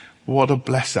 what a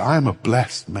blessing. I am a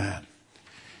blessed man.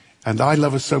 And I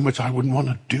love her so much I wouldn't want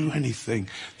to do anything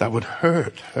that would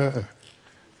hurt her,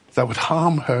 that would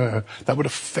harm her, that would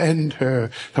offend her,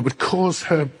 that would cause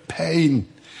her pain.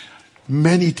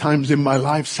 Many times in my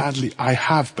life, sadly, I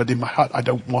have, but in my heart, I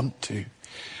don't want to.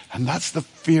 And that's the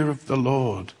fear of the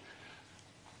Lord.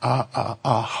 Our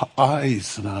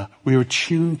eyes and we're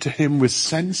attuned to him, we're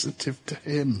sensitive to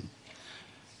him.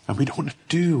 And we don't want to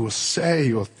do or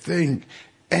say or think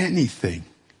anything.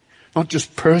 Not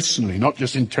just personally, not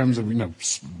just in terms of,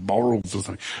 morals or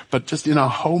something, but just in our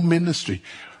whole ministry.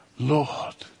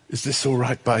 Lord, is this all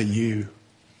right by you?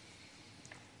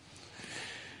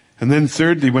 And then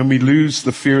thirdly, when we lose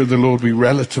the fear of the Lord, we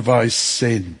relativize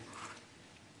sin.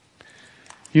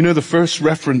 The first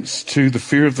reference to the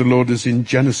fear of the Lord is in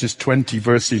Genesis 20,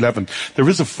 verse 11. There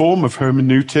is a form of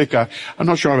hermeneutic. I'm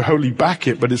not sure I wholly back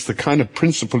it, but it's the kind of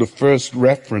principle of first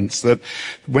reference that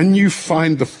when you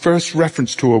find the first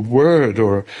reference to a word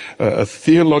or a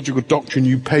theological doctrine,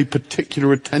 you pay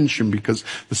particular attention because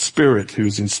the Spirit who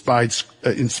has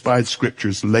inspired Scripture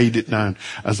has laid it down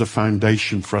as a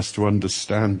foundation for us to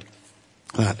understand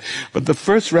that. But the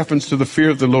first reference to the fear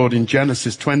of the Lord in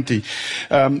Genesis 20,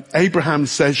 Abraham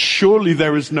says, surely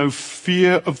there is no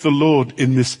fear of the Lord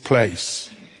in this place.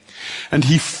 And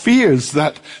he fears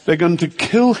that they're going to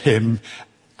kill him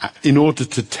in order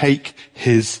to take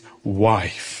his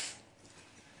wife.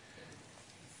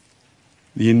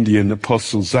 The Indian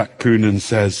apostle Zach Poonen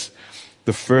says,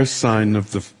 the first sign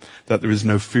of that there is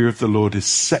no fear of the Lord is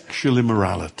sexual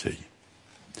immorality.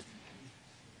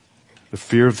 The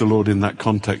fear of the Lord in that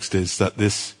context is that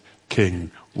this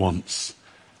king wants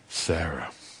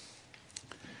Sarah.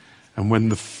 And when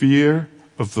the fear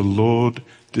of the Lord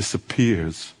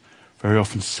disappears, very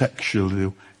often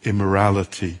sexual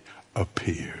immorality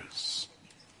appears.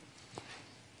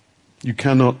 You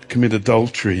cannot commit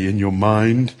adultery in your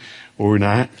mind or in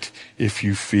act if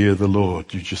you fear the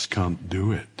Lord. You just can't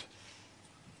do it.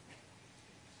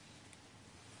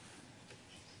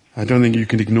 I don't think you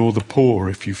can ignore the poor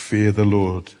if you fear the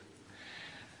Lord.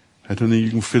 I don't think you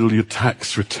can fill your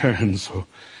tax returns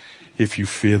if you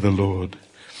fear the Lord.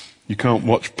 You can't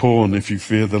watch porn if you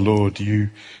fear the Lord. You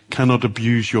cannot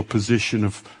abuse your position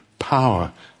of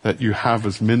power that you have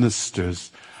as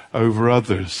ministers over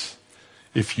others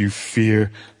if you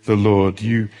fear the Lord.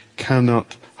 You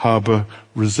cannot harbor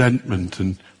resentment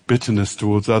and bitterness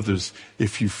towards others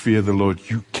if you fear the Lord.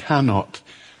 You cannot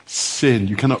sin.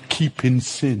 You cannot keep in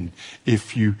sin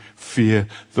if you fear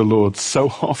the Lord. So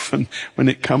often when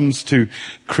it comes to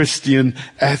Christian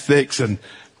ethics and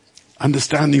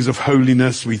understandings of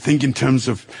holiness, we think in terms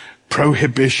of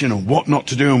prohibition and what not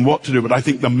to do and what to do. But I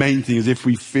think the main thing is if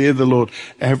we fear the Lord,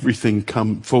 everything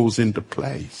falls into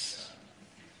place.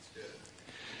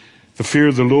 The fear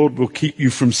of the Lord will keep you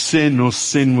from sin, or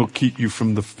sin will keep you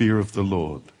from the fear of the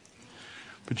Lord.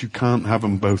 But you can't have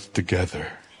them both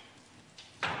together.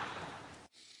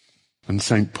 And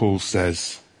St. Paul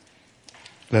says,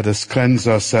 let us cleanse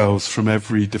ourselves from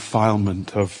every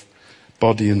defilement of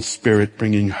body and spirit,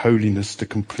 bringing holiness to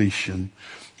completion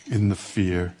in the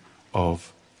fear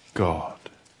of God.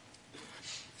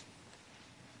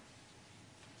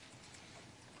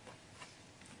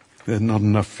 There's not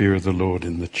enough fear of the Lord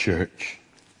in the church.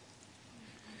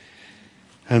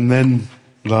 And then,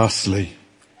 lastly,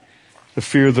 the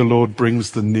fear of the Lord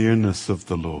brings the nearness of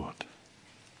the Lord.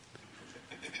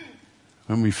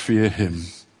 When we fear him,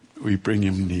 we bring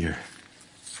him near.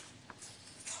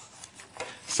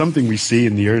 Something we see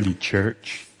in the early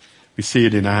church. We see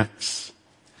it in Acts.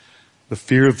 The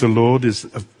fear of the Lord is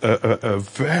a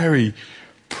very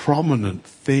prominent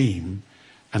theme,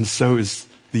 and so is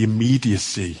the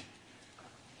immediacy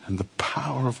and the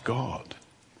power of God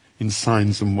in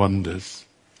signs and wonders.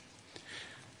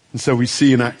 And so we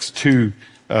see in Acts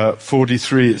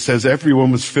 2:43, it says,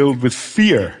 everyone was filled with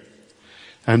fear,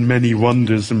 and many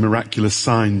wonders and miraculous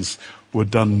signs were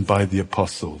done by the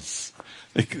apostles.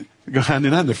 They go hand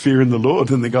in hand, the fear in the Lord,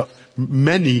 and they got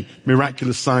many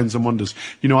miraculous signs and wonders.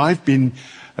 You know, I've been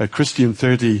a Christian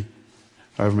 30,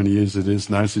 however many years it is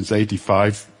now, since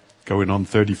 85, going on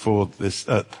 39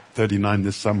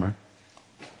 this summer.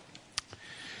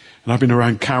 And I've been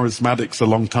around charismatics a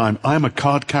long time. I'm a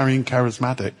card-carrying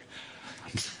charismatic.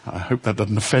 I hope that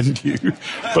doesn't offend you,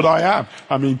 but I am.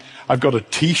 I mean, I've got a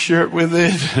T-shirt with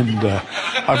it, and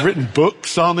I've written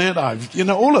books on it.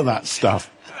 All of that stuff.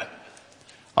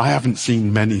 I haven't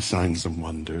seen many signs and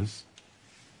wonders.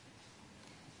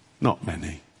 Not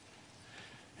many.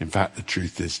 In fact, the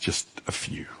truth is just a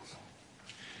few.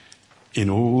 In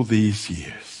all these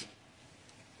years.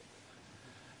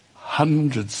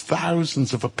 Hundreds,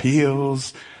 thousands of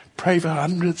appeals. Pray for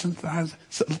hundreds and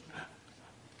thousands.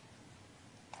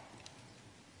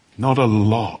 Not a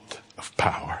lot of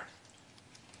power.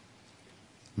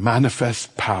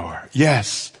 Manifest power.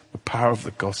 Yes, the power of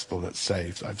the gospel that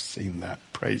saves. I've seen that.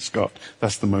 Praise God.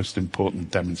 That's the most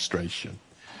important demonstration.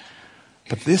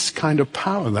 But this kind of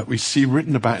power that we see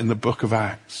written about in the book of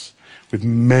Acts, with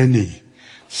many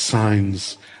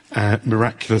signs,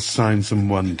 miraculous signs and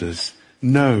wonders.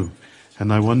 No.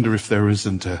 And I wonder if there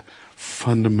isn't a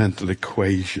fundamental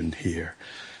equation here.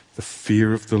 The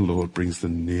fear of the Lord brings the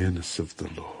nearness of the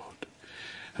Lord.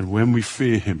 And when we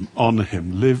fear him, honor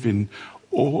him, live in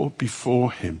awe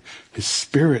before him, his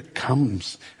Spirit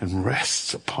comes and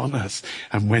rests upon us.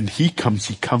 And when he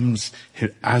comes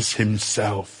as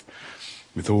himself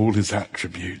with all his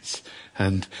attributes.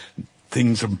 And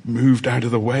things are moved out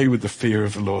of the way with the fear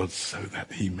of the Lord so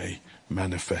that he may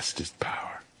manifest his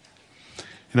power.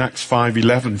 In Acts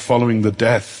 5:11, following the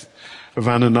death of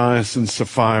Ananias and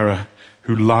Sapphira,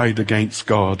 who lied against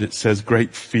God, it says,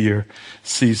 great fear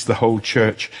seized the whole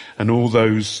church and all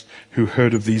those who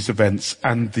heard of these events,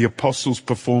 and the apostles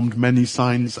performed many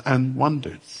signs and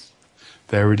wonders.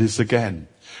 There it is again.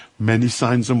 Many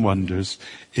signs and wonders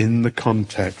in the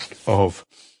context of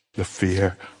the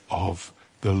fear of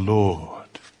the Lord.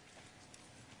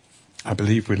 I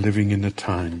believe we're living in a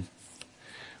time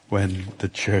when the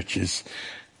church is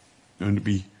going to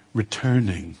be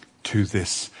returning to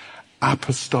this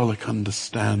apostolic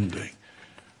understanding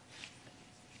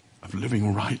of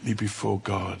living rightly before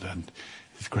God and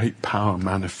his great power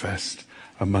manifest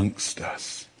amongst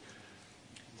us.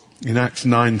 In Acts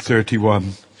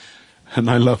 9:31, and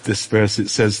I love this verse, it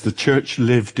says, the church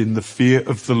lived in the fear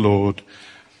of the Lord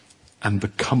and the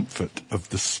comfort of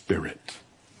the Spirit.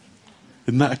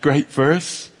 Isn't that a great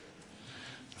verse?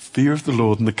 Fear of the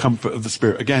Lord and the comfort of the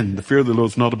Spirit. Again, the fear of the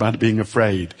Lord is not about being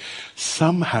afraid.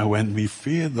 Somehow when we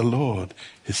fear the Lord,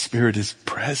 his Spirit is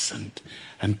present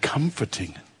and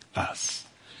comforting us.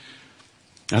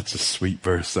 That's a sweet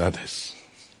verse, that is.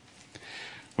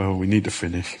 Well, we need to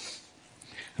finish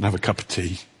and have a cup of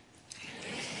tea.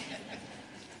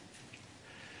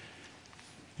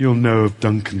 You'll know of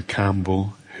Duncan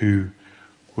Campbell, who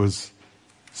was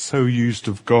so used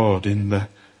of God in the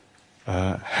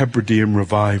Hebridean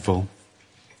revival.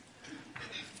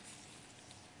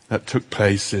 that took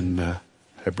place in the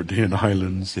Hebridean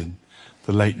Islands in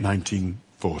the late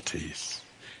 1940s.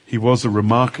 He was a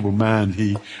remarkable man.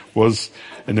 He was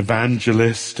an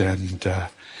evangelist, and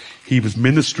he was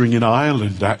ministering in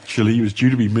Ireland, actually. He was due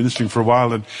to be ministering for a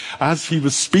while, and as he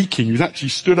was speaking, he was actually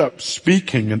stood up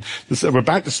speaking, and we're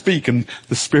about to speak, and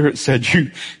the Spirit said,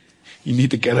 you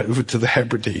need to get over to the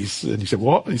Hebrides. And he said,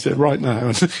 what? And he said, right now.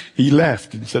 And he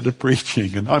left instead of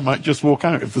preaching, and I might just walk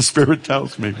out if the Spirit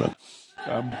tells me, but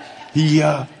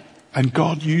and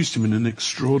God used him in an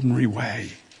extraordinary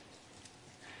way.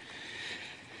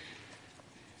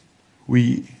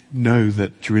 We know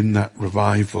that during that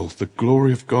revival, the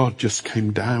glory of God just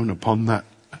came down upon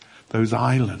those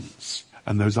islands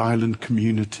and those island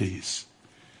communities.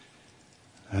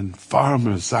 And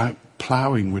farmers out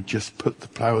ploughing would just put the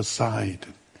plough aside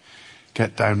and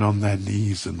get down on their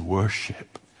knees and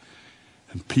worship.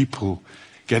 And people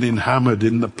getting hammered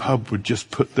in the pub would just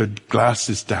put their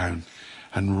glasses down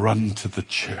and run to the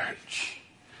church.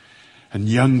 And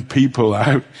young people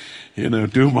out,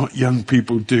 doing what young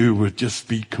people do, would just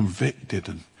be convicted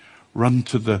and run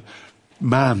to the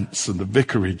manse and the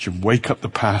vicarage and wake up the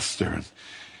pastor and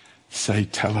say,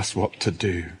 tell us what to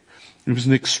do. It was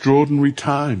an extraordinary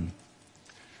time.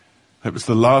 It was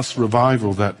the last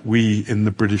revival that we in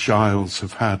the British Isles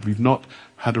have had. We've not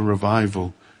had a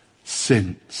revival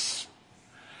since.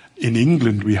 In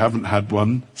England, we haven't had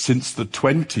one since the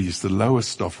 20s, the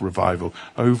Lowestoft revival,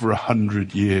 over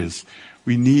 100 years.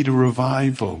 We need a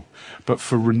revival. But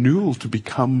for renewal to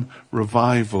become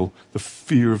revival, the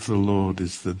fear of the Lord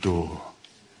is the door.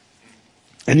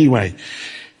 Anyway,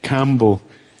 Campbell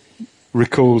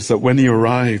recalls that when he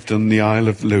arrived on the Isle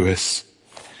of Lewis,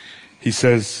 he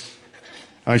says,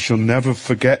 I shall never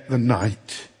forget the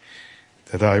night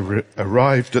that I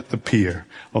arrived at the pier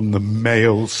on the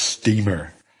mail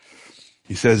steamer.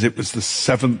 He says it was the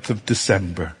 7th of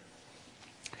December.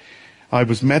 I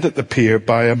was met at the pier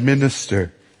by a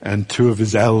minister and 2 of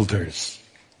his elders.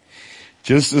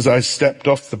 Just as I stepped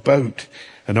off the boat,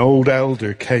 an old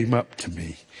elder came up to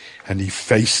me and he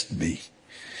faced me.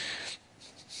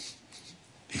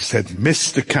 He said,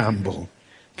 Mr. Campbell,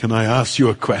 can I ask you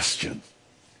a question?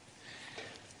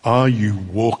 Are you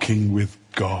walking with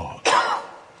God?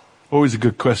 Always a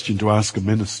good question to ask a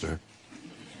minister.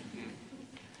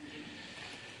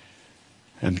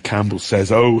 And Campbell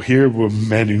says, oh, here were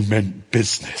men who meant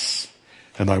business.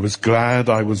 And I was glad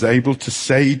I was able to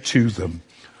say to them,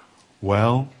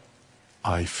 well,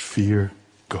 I fear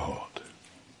God.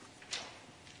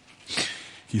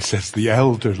 He says, the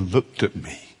elder looked at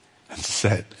me and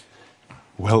said,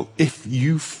 well, if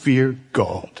you fear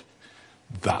God,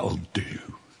 that'll do.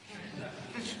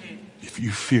 If you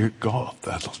fear God,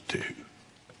 that'll do.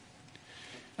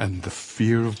 And the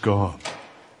fear of God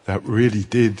that really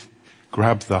did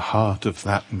grab the heart of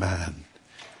that man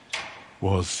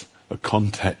was a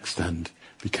context and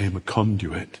became a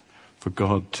conduit for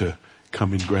God to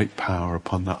come in great power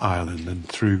upon the island, and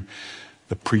through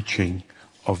the preaching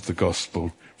of the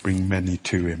gospel bring many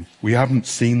to him. We haven't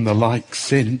seen the like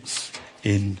since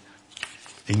in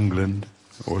England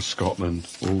or Scotland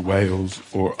or Wales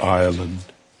or Ireland.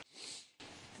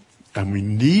 And we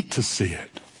need to see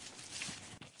it.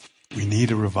 We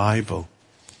need a revival.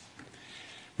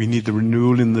 We need the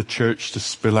renewal in the church to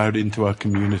spill out into our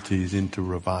communities, into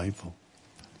revival.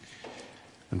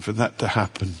 And for that to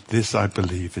happen, this, I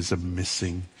believe, is a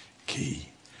missing key.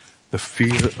 The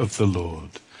fear of the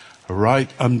Lord, a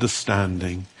right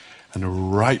understanding and a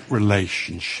right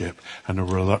relationship and a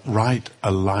right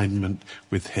alignment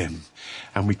with Him.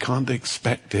 And we can't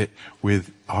expect it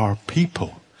with our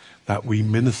people that we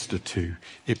minister to.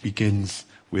 It begins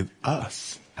with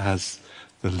us as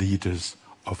the leaders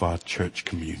of our church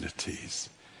communities.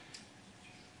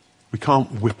 We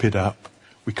can't whip it up.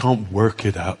 We can't work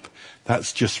it up.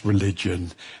 That's just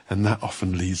religion, and that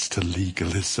often leads to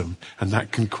legalism, and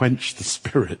that can quench the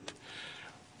Spirit.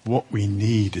 What we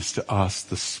need is to ask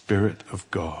the Spirit of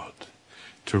God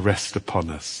to rest upon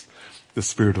us, the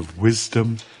Spirit of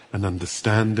wisdom and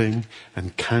understanding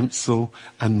and counsel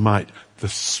and might, the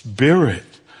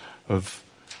Spirit of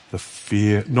the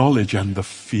fear, knowledge and the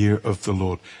fear of the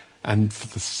Lord, and for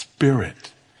the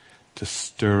Spirit to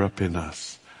stir up in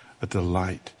us a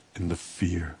delight in the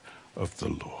fear of the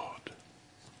Lord.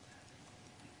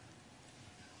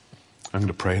 I'm going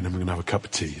to pray and then we're going to have a cup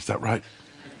of tea. Is that right?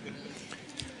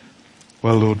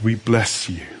 Well, Lord, we bless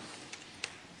you.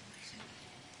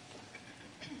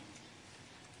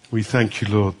 We thank you,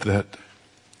 Lord, that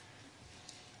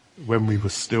when we were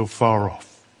still far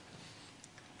off,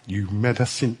 you met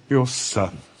us in your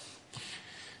Son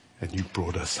and you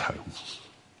brought us home.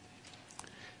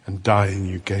 And dying,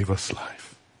 you gave us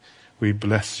life. We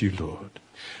bless you, Lord.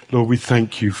 Lord, we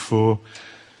thank you for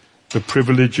the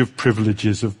privilege of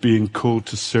privileges of being called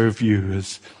to serve you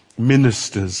as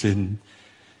ministers in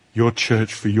your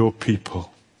church for your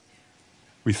people.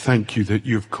 We thank you that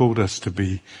you've called us to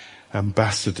be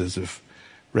ambassadors of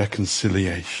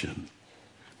reconciliation.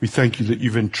 We thank you that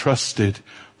you've entrusted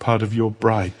part of your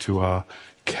bride to our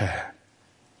care.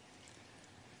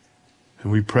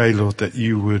 And we pray, Lord, that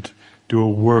you would do a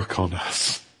work on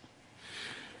us.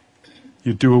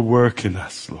 You do a work in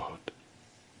us, Lord.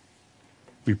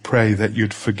 We pray that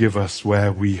you'd forgive us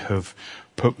where we have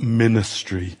put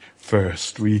ministry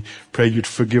first. We pray you'd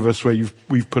forgive us where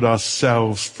we've put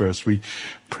ourselves first. We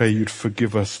pray you'd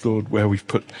forgive us, Lord, where we've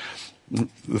put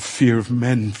the fear of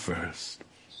men first.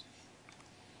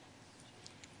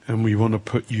 And we want to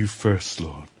put you first,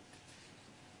 Lord.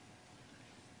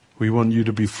 We want you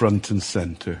to be front and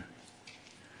center.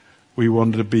 We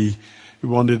wanted it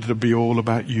to be all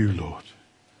about you, Lord.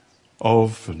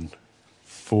 Of and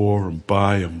for and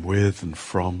by and with and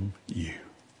from you.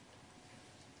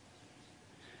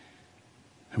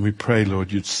 And we pray,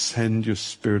 Lord, you'd send your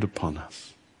Spirit upon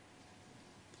us.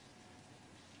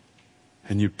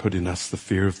 And you'd put in us the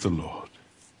fear of the Lord.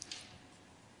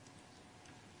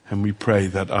 And we pray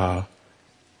that our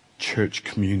church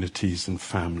communities and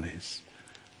families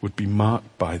would be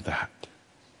marked by that.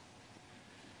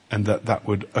 And that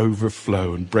would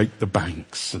overflow and break the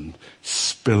banks and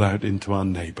spill out into our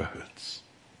neighborhoods.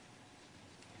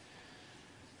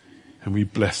 And we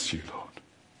bless you, Lord.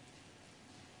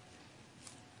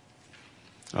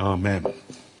 Amen.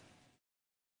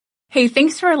 Hey,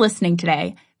 thanks for listening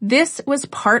today. This was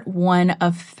part 1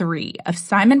 of 3 of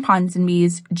Simon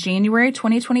Ponsonby's January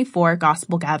 2024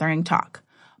 Gospel Gathering Talk.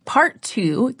 Part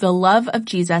 2, The Love of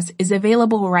Jesus, is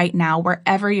available right now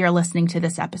wherever you're listening to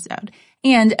this episode.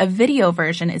 And a video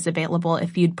version is available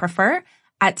if you'd prefer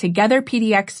at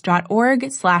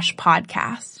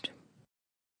togetherpdx.org/podcast.